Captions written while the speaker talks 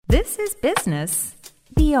This is Business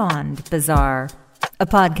Beyond Bizarre, a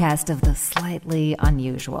podcast of the slightly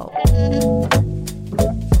unusual.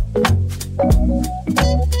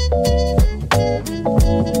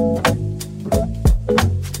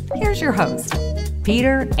 Here's your host,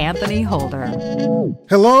 Peter Anthony Holder.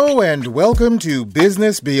 Hello and welcome to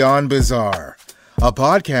Business Beyond Bizarre, a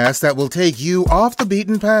podcast that will take you off the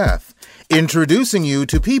beaten path, introducing you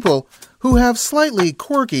to people who have slightly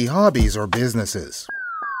quirky hobbies or businesses.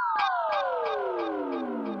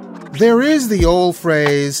 There is the old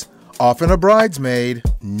phrase, often a bridesmaid,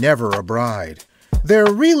 never a bride. There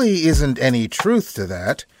really isn't any truth to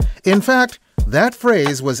that. In fact, that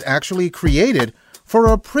phrase was actually created for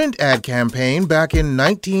a print ad campaign back in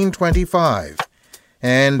 1925.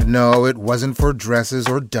 And no, it wasn't for dresses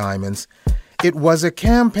or diamonds. It was a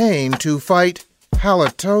campaign to fight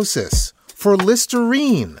halitosis for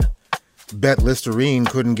Listerine. Bet Listerine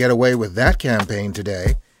couldn't get away with that campaign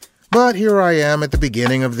today. But here I am at the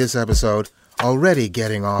beginning of this episode, already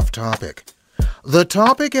getting off topic. The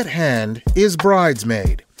topic at hand is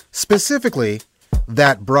bridesmaid, specifically,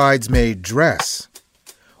 that bridesmaid dress.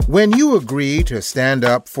 When you agree to stand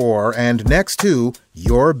up for and next to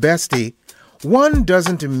your bestie, one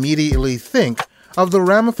doesn't immediately think of the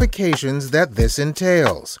ramifications that this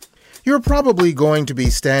entails. You're probably going to be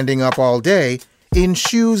standing up all day in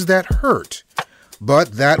shoes that hurt,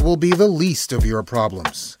 but that will be the least of your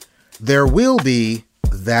problems. There will be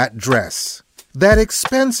that dress, that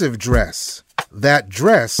expensive dress, that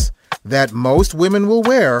dress that most women will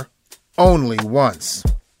wear only once.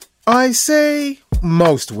 I say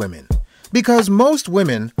most women, because most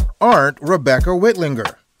women aren't Rebecca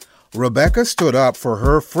Whitlinger. Rebecca stood up for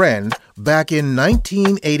her friend back in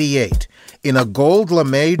 1988 in a gold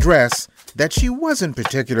lame dress that she wasn't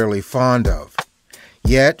particularly fond of.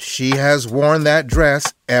 Yet she has worn that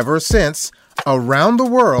dress ever since around the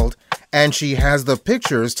world, and she has the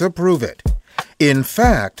pictures to prove it. In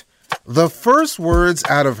fact, the first words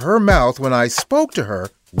out of her mouth when I spoke to her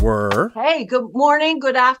were, "Hey, good morning,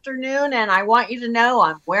 good afternoon, and I want you to know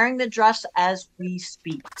I'm wearing the dress as we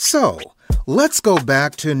speak." So, let's go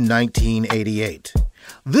back to 1988.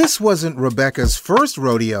 This wasn't Rebecca's first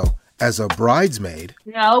rodeo as a bridesmaid.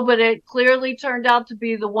 No, but it clearly turned out to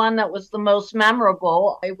be the one that was the most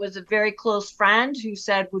memorable. It was a very close friend who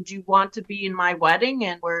said, "Would you want to be in my wedding?"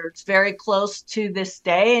 And we're very close to this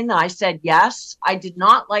day. And I said yes. I did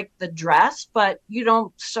not like the dress, but you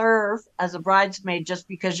don't serve as a bridesmaid just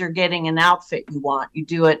because you're getting an outfit you want. You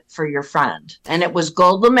do it for your friend. And it was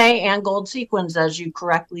gold lame and gold sequins, as you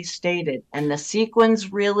correctly stated. And the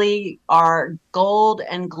sequins really are gold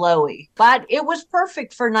and glowy. But it was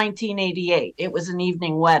perfect for 1988. It was an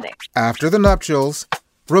evening wedding. After the nuptials,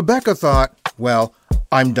 Rebecca thought, well,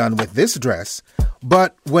 I'm done with this dress.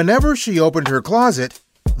 But whenever she opened her closet,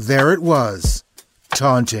 there it was,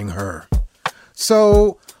 taunting her.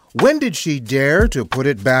 So, when did she dare to put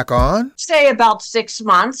it back on? Say about 6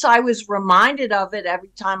 months. I was reminded of it every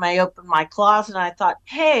time I opened my closet. I thought,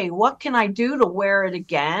 hey, what can I do to wear it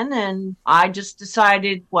again? And I just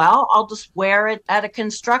decided, well, I'll just wear it at a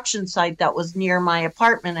construction site that was near my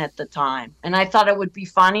apartment at the time. And I thought it would be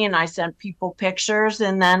funny, and I sent people pictures,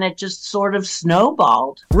 and then it just sort of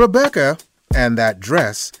snowballed. Rebecca and that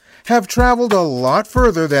dress have traveled a lot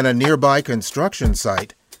further than a nearby construction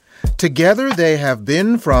site. Together, they have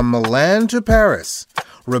been from Milan to Paris.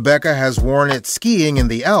 Rebecca has worn it skiing in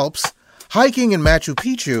the Alps, hiking in Machu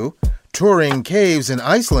Picchu, touring caves in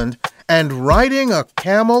Iceland, and riding a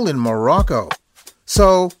camel in Morocco.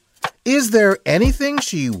 So, is there anything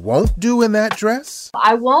she won't do in that dress?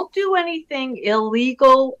 I won't do anything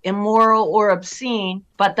illegal, immoral, or obscene,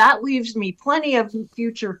 but that leaves me plenty of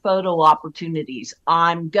future photo opportunities.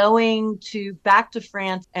 I'm going back to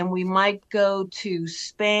France, and we might go to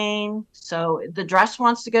Spain. So the dress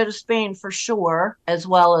wants to go to Spain for sure, as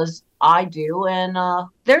well as I do. And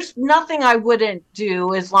there's nothing I wouldn't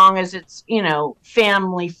do as long as it's,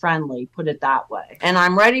 family friendly, put it that way. And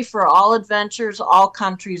I'm ready for all adventures, all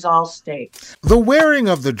countries, all states. The wearing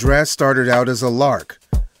of the dress started out as a lark.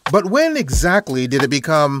 But when exactly did it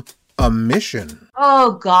become a mission?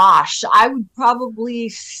 Oh, gosh. I would probably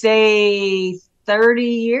say 30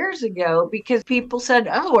 years ago, because people said,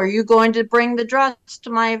 "Oh, are you going to bring the dress to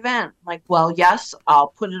my event?" Like, well, yes, I'll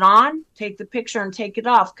put it on, take the picture, and take it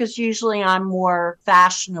off, because usually I'm more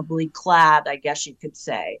fashionably clad, I guess you could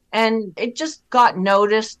say. And it just got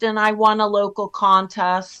noticed, and I won a local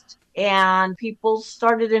contest. and people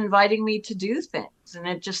started inviting me to do things. And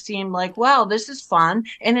it just seemed like, wow, this is fun.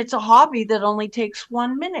 And it's a hobby that only takes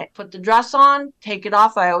 1 minute. Put the dress on, take it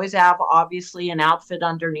off. I always have, obviously, an outfit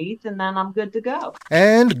underneath, and then I'm good to go.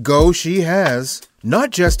 And go she has,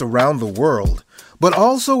 not just around the world, but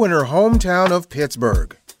also in her hometown of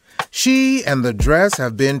Pittsburgh. She and the dress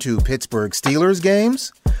have been to Pittsburgh Steelers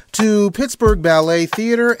games, to Pittsburgh Ballet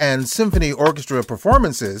Theater and Symphony Orchestra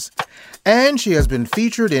performances, and she has been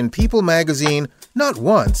featured in People magazine not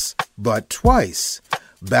once, but twice.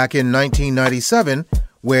 Back in 1997,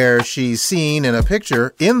 where she's seen in a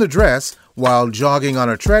picture in the dress while jogging on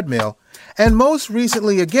a treadmill, and most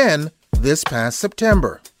recently again this past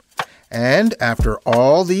September. And after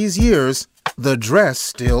all these years, the dress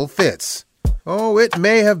still fits. Oh, it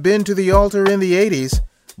may have been to the altar in the 80s,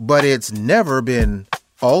 but it's never been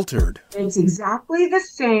altered. It's exactly the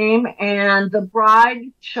same, and the bride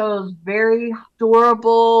chose very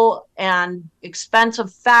durable and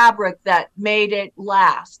expensive fabric that made it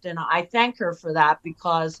last. And I thank her for that,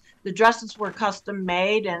 because the dresses were custom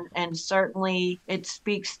made, and certainly it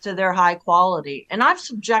speaks to their high quality. And I've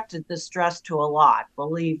subjected this dress to a lot,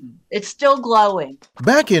 believe me. It's still glowing.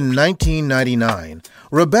 Back in 1999,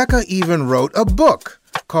 Rebecca even wrote a book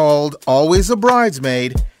called Always a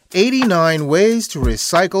Bridesmaid, 89 Ways to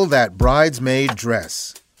Recycle That Bridesmaid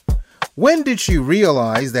Dress. When did she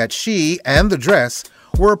realize that she and the dress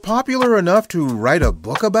were popular enough to write a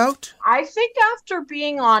book about? I think after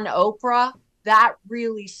being on Oprah, that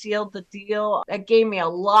really sealed the deal. It gave me a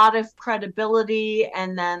lot of credibility.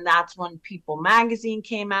 And then that's when People magazine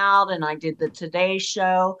came out and I did the Today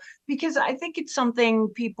Show, because I think it's something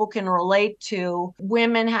people can relate to.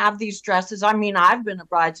 Women have these dresses. I mean, I've been a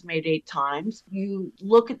bridesmaid 8 times. You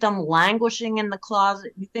look at them languishing in the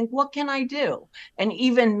closet. You think, what can I do? And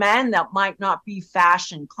even men that might not be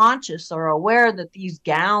fashion conscious are aware that these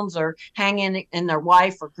gowns are hanging in their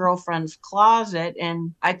wife or girlfriend's closet.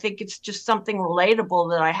 And I think it's just something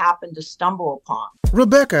relatable that I happened to stumble upon.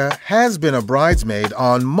 Rebecca has been a bridesmaid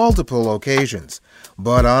on multiple occasions,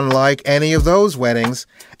 but unlike any of those weddings,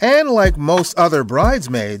 and like most other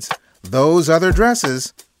bridesmaids, those other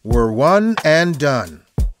dresses were one and done.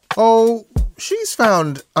 Oh, she's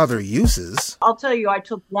found other uses. I'll tell you, I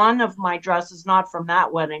took one of my dresses, not from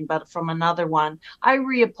that wedding, but from another one. I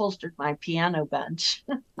reupholstered my piano bench.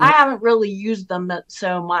 I haven't really used them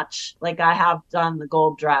so much like I have done the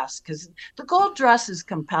gold dress, because the gold dress is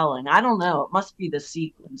compelling. I don't know. It must be the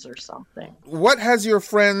sequins or something. What has your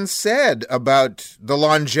friend said about the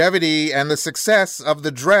longevity and the success of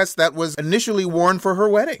the dress that was initially worn for her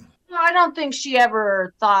wedding? I don't think she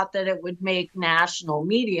ever thought that it would make national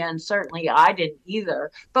media, and certainly I didn't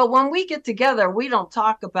either. But when we get together, we don't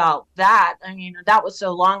talk about that. I mean, that was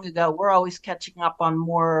so long ago. We're always catching up on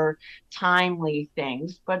more timely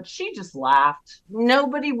things. But she just laughed.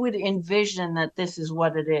 Nobody would envision that this is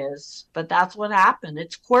what it is. But that's what happened.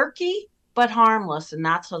 It's quirky, but harmless, and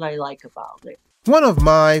that's what I like about it. One of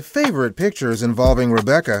my favorite pictures involving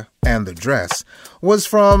Rebecca and the dress was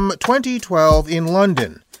from 2012 in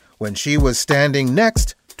London, when she was standing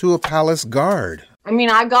next to a palace guard. I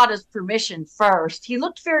mean, I got his permission first. He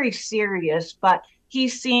looked very serious, but he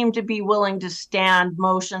seemed to be willing to stand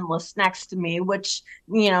motionless next to me, which,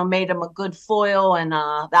 made him a good foil, and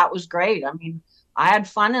that was great. I mean, I had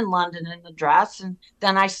fun in London in the dress, and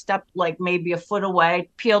then I stepped like maybe a foot away,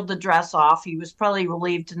 peeled the dress off. He was probably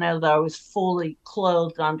relieved to know that I was fully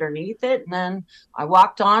clothed underneath it, and then I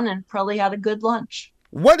walked on and probably had a good lunch.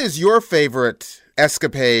 What is your favorite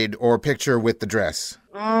escapade or picture with the dress?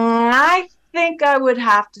 I think I would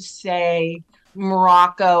have to say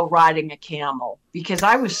Morocco riding a camel, because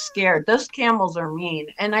I was scared. Those camels are mean,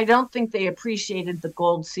 and I don't think they appreciated the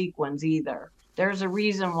gold sequins either. There's a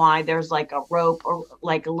reason why there's like a rope or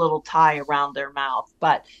like a little tie around their mouth.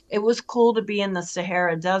 But it was cool to be in the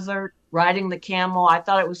Sahara Desert riding the camel. I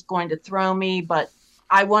thought it was going to throw me, but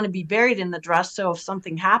I want to be buried in the dress, so if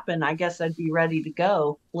something happened, I guess I'd be ready to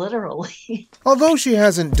go, literally. Although she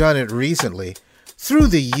hasn't done it recently, through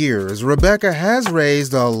the years, Rebecca has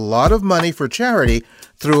raised a lot of money for charity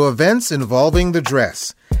through events involving the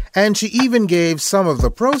dress, and she even gave some of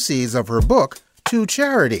the proceeds of her book to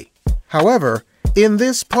charity. However, in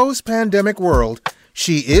this post-pandemic world,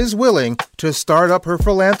 she is willing to start up her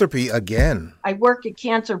philanthropy again. I work at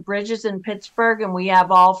Cancer Bridges in Pittsburgh, and we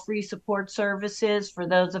have all free support services for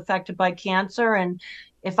those affected by cancer. And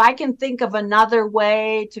if I can think of another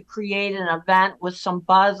way to create an event with some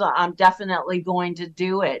buzz, I'm definitely going to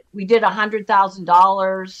do it. We did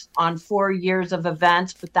 $100,000 on 4 years of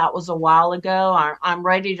events, but that was a while ago. I'm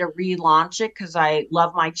ready to relaunch it because I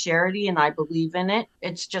love my charity and I believe in it.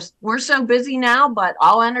 It's just, we're so busy now, but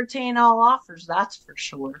I'll entertain all offers, that's for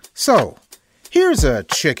sure. So, here's a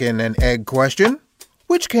chicken and egg question.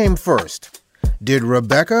 Which came first? Did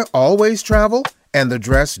Rebecca always travel and the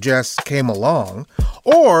dress just came along?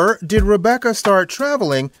 Or did Rebecca start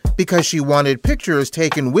traveling because she wanted pictures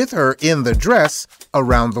taken with her in the dress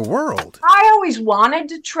around the world? I always wanted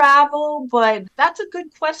to travel, but that's a good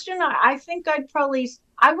question. I think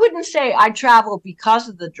I wouldn't say I travel because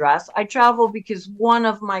of the dress. I travel because one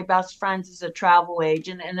of my best friends is a travel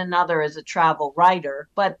agent and another is a travel writer.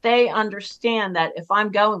 But they understand that if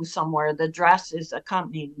I'm going somewhere, the dress is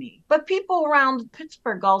accompanying me. But people around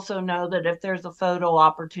Pittsburgh also know that if there's a photo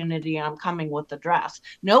opportunity, I'm coming with the dress.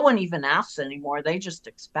 No one even asks anymore. They just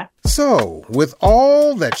expect it. So, with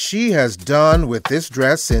all that she has done with this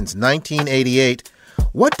dress since 1988,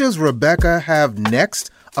 what does Rebecca have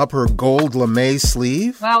next up her gold lame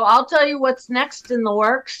sleeve? Well, I'll tell you what's next in the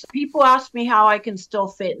works. People ask me how I can still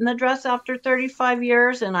fit in the dress after 35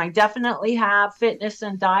 years, and I definitely have fitness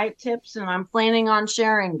and diet tips, and I'm planning on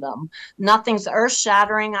sharing them. Nothing's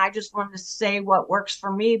earth-shattering. I just wanted to say what works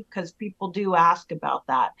for me because people do ask about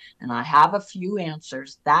that, and I have a few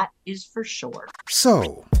answers. That is for sure.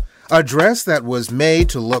 So, a dress that was made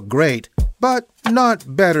to look great, but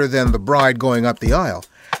not better than the bride going up the aisle,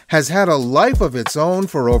 has had a life of its own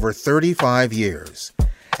for over 35 years.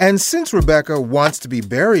 And since Rebecca wants to be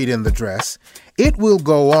buried in the dress, it will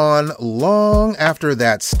go on long after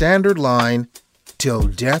that standard line, "Till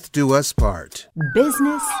death do us part."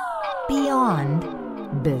 Business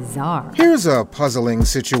beyond bizarre. Here's a puzzling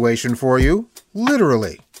situation for you,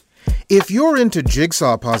 literally. If you're into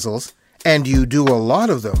jigsaw puzzles, and you do a lot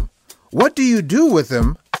of them, what do you do with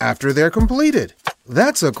them after they're completed?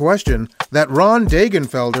 That's a question that Ron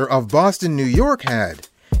Dagenfelder of Boston, New York had.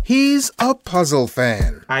 He's a puzzle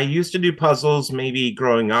fan. I used to do puzzles maybe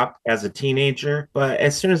growing up as a teenager, but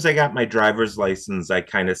as soon as I got my driver's license, I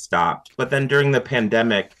kind of stopped. But then during the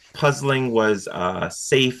pandemic, puzzling was a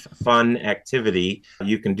safe, fun activity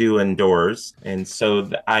you can do indoors. And so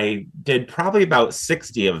I did probably about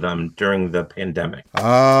 60 of them during the pandemic.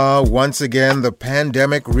 Once again, the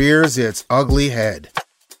pandemic rears its ugly head.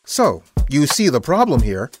 So, you see the problem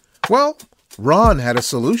here. Well, Ron had a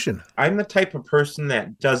solution. I'm the type of person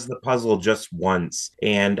that does the puzzle just once,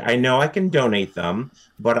 and I know I can donate them,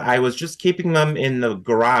 but I was just keeping them in the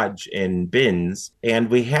garage in bins, and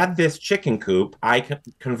we had this chicken coop I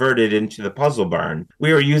converted into the puzzle barn.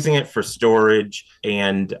 We were using it for storage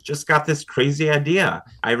and just got this crazy idea.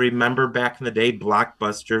 I remember back in the day,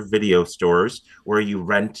 Blockbuster video stores where you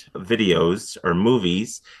rent videos or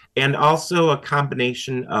movies, and also a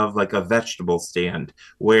combination of like a vegetable stand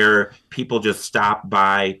where people just stop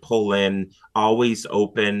by, pull in, always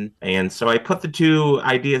open. And so I put the two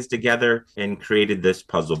ideas together and created this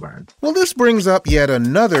puzzle barn. Well, this brings up yet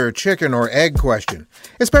another chicken or egg question,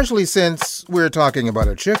 especially since we're talking about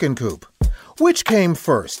a chicken coop. Which came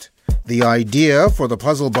first? The idea for the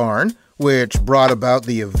puzzle barn, which brought about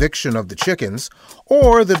the eviction of the chickens,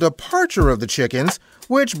 or the departure of the chickens,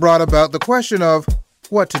 which brought about the question of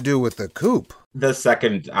what to do with the coop? The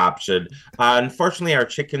second option. Unfortunately, our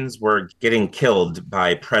chickens were getting killed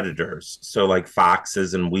by predators, so like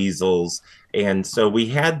foxes and weasels. And so we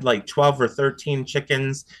had like 12 or 13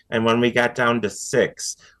 chickens, and when we got down to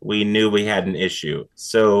 6, we knew we had an issue.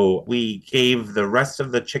 So we gave the rest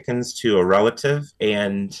of the chickens to a relative,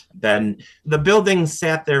 and then the building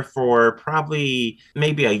sat there for probably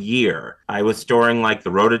maybe a year. I was storing like the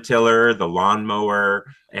rototiller, the lawnmower,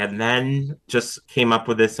 and then just came up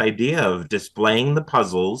with this idea of displaying the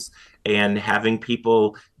puzzles and having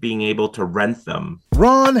people being able to rent them.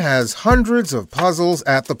 Ron has hundreds of puzzles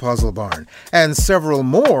at the puzzle barn and several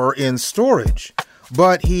more in storage.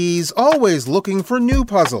 But he's always looking for new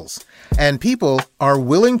puzzles, and people are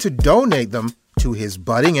willing to donate them to his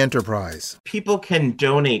budding enterprise. People can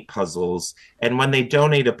donate puzzles, and when they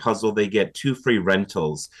donate a puzzle, they get 2 free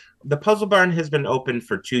rentals. The Puzzle Barn has been open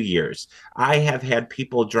for 2 years. I have had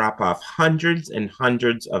people drop off hundreds and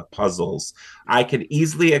hundreds of puzzles. I could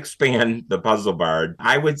easily expand the Puzzle Barn.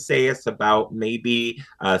 I would say it's about maybe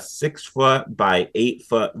a 6-foot by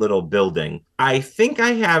 8-foot little building. I think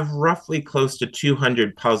I have roughly close to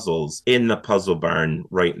 200 puzzles in the puzzle barn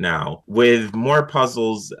right now, with more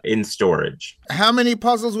puzzles in storage. How many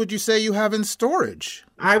puzzles would you say you have in storage?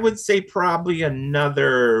 I would say probably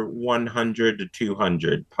another 100 to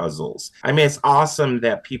 200 puzzles. I mean, it's awesome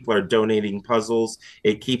that people are donating puzzles.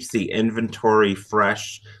 It keeps the inventory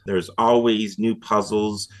fresh. There's always new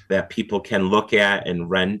puzzles that people can look at and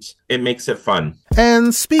rent. It makes it fun.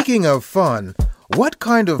 And speaking of fun, what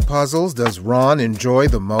kind of puzzles does Ron enjoy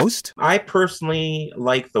the most? I personally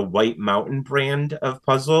like the White Mountain brand of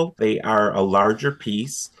puzzle. They are a larger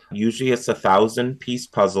piece. Usually it's 1,000-piece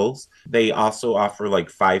puzzles. They also offer like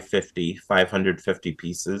 550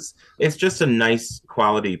 pieces. It's just a nice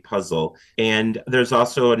quality puzzle. And there's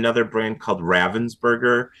also another brand called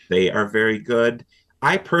Ravensburger. They are very good.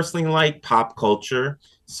 I personally like pop culture.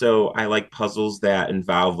 So I like puzzles that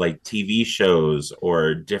involve like TV shows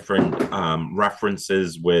or different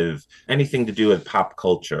references with anything to do with pop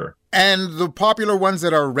culture. And the popular ones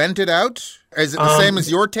that are rented out, is it the same as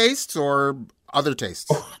your tastes or other tastes?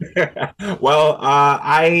 Well,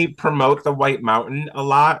 I promote the White Mountain a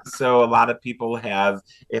lot. So a lot of people have,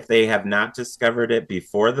 if they have not discovered it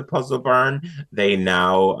before the Puzzle Barn, they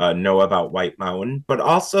now know about White Mountain. But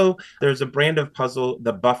also there's a brand of puzzle,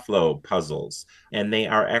 the Buffalo Puzzles. And they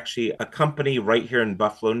are actually a company right here in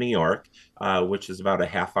Buffalo, New York, which is about a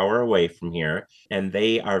half hour away from here. And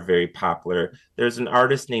they are very popular. There's an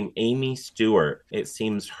artist named Amy Stewart. It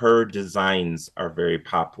seems her designs are very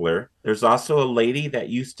popular. There's also a lady that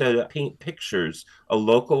used to paint pictures, a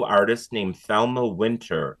local artist named Thelma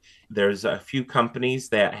Winter. There's a few companies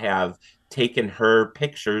that have taken her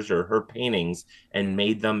pictures or her paintings and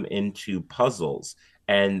made them into puzzles.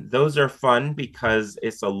 And those are fun because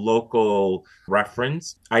it's a local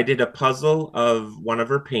reference. I did a puzzle of one of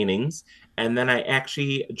her paintings. And then I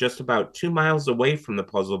actually, just about 2 miles away from the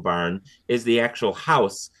puzzle barn, is the actual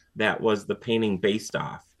house that was the painting based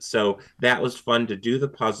off. So that was fun to do the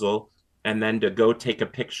puzzle and then to go take a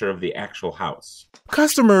picture of the actual house.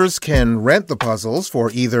 Customers can rent the puzzles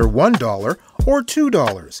for either $1 or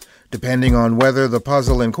 $2, depending on whether the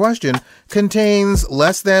puzzle in question contains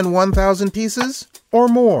less than 1,000 pieces or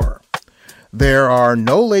more. There are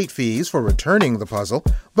no late fees for returning the puzzle,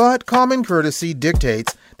 but common courtesy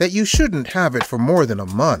dictates that you shouldn't have it for more than a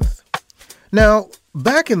month. Now,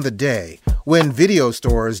 back in the day, when video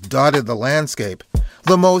stores dotted the landscape,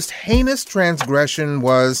 the most heinous transgression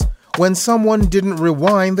was when someone didn't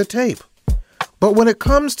rewind the tape. But when it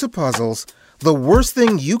comes to puzzles, the worst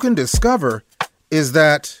thing you can discover is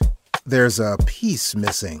that there's a piece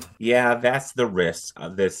missing. Yeah, that's the risk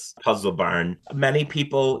of this puzzle barn. Many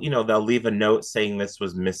people, they'll leave a note saying this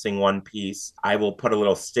was missing one piece. I will put a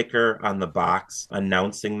little sticker on the box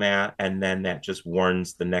announcing that, and then that just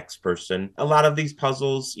warns the next person. A lot of these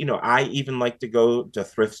puzzles, I even like to go to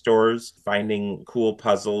thrift stores finding cool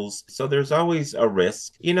puzzles. So there's always a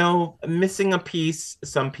risk. Missing a piece,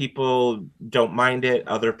 some people don't mind it.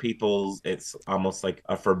 Other people, it's almost like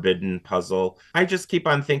a forbidden puzzle. I just keep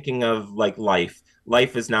on thinking of like life.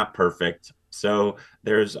 Life is not perfect. So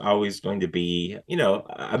there's always going to be,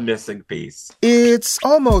 a missing piece. It's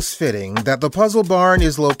almost fitting that the Puzzle Barn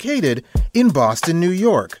is located in Boston, New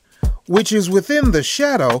York, which is within the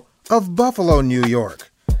shadow of Buffalo, New York.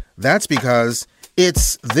 That's because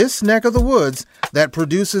it's this neck of the woods that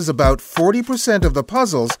produces about 40% of the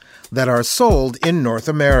puzzles that are sold in North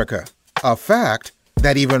America. A fact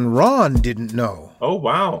that even Ron didn't know. Oh,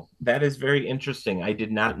 wow. That is very interesting. I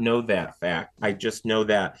did not know that fact. I just know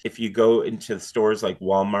that if you go into stores like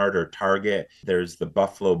Walmart or Target, there's the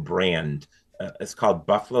Buffalo brand. It's called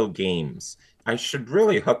Buffalo Games. I should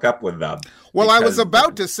really hook up with them. Well, I was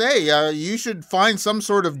about to say, you should find some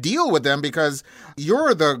sort of deal with them because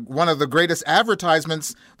you're one of the greatest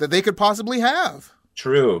advertisements that they could possibly have.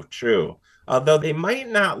 True. Although they might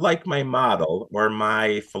not like my model or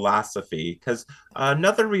my philosophy, because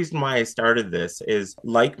another reason why I started this is,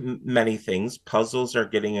 like many things, puzzles are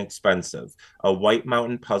getting expensive. A White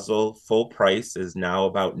Mountain puzzle, full price, is now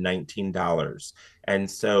about $19. And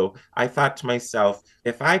so I thought to myself,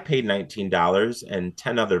 if I paid $19 and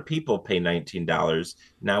 10 other people pay $19,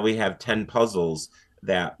 now we have 10 puzzles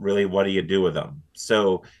that really, what do you do with them?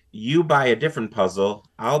 So you buy a different puzzle,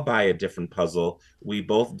 I'll buy a different puzzle, we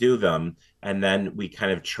both do them, and then we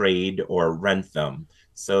kind of trade or rent them.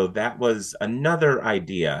 So that was another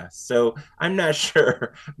idea. So I'm not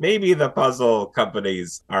sure. Maybe the puzzle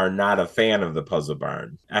companies are not a fan of the Puzzle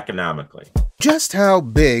Barn economically. Just how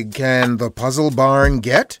big can the Puzzle Barn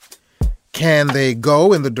get? Can they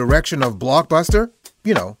go in the direction of Blockbuster?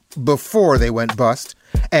 Before they went bust,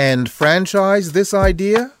 and franchise this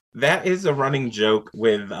idea? That is a running joke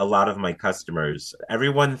with a lot of my customers.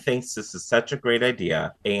 Everyone thinks this is such a great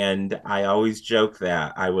idea, and I always joke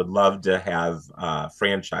that I would love to have a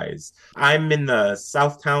franchise. I'm in the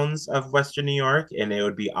South towns of Western New York, and it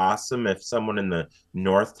would be awesome if someone in the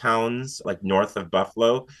North towns, like north of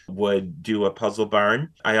Buffalo, would do a puzzle barn.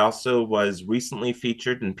 I also was recently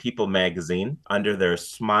featured in People magazine under their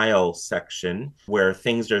Smile section, where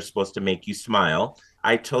things are supposed to make you smile.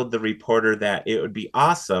 I told the reporter that it would be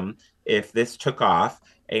awesome if this took off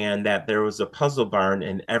and that there was a puzzle barn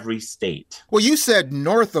in every state. Well, you said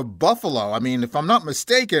north of Buffalo. I mean, if I'm not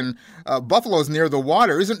mistaken, Buffalo's near the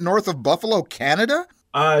water. Isn't north of Buffalo Canada?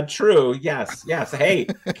 True. Yes. Hey,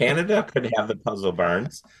 Canada could have the puzzle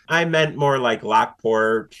barns. I meant more like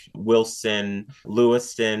Lockport, Wilson,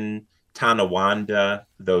 Lewiston, Tonawanda,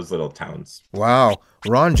 those little towns. Wow,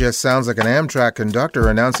 Ron just sounds like an Amtrak conductor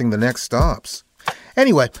announcing the next stops.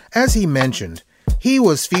 Anyway, as he mentioned, he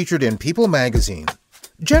was featured in People magazine.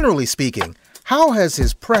 Generally speaking, how has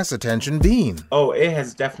his press attention been? Oh, it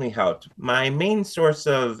has definitely helped. My main source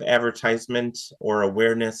of advertisement or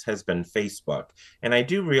awareness has been Facebook. And I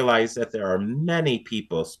do realize that there are many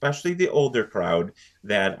people, especially the older crowd,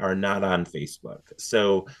 that are not on Facebook.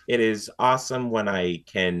 So it is awesome when I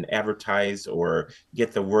can advertise or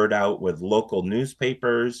get the word out with local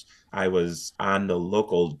newspapers. I was on the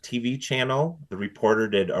local TV channel. The reporter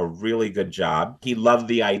did a really good job. He loved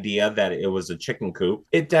the idea that it was a chicken coop.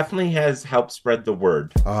 It definitely has helped spread the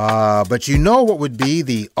word. But you know what would be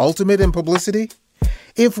the ultimate in publicity?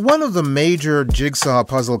 If one of the major jigsaw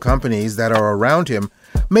puzzle companies that are around him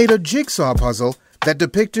made a jigsaw puzzle that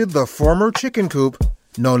depicted the former chicken coop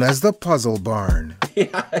known as the Puzzle Barn.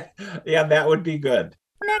 Yeah, that would be good.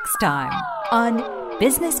 Next time on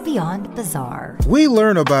Business Beyond Bazaar, we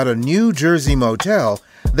learn about a New Jersey motel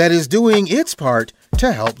that is doing its part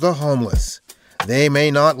to help the homeless. They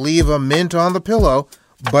may not leave a mint on the pillow,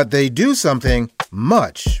 but they do something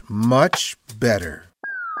much, much better.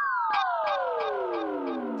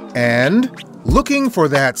 And looking for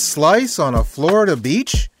that slice on a Florida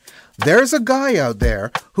beach? There's a guy out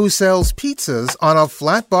there who sells pizzas on a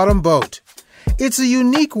flat-bottom boat. It's a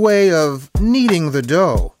unique way of kneading the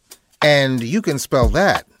dough. And you can spell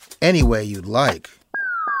that any way you'd like.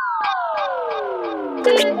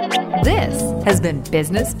 this has been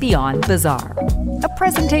Business Beyond Bazaar, a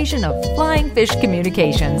presentation of Flying Fish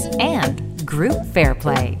Communications and Group Fair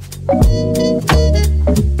Play.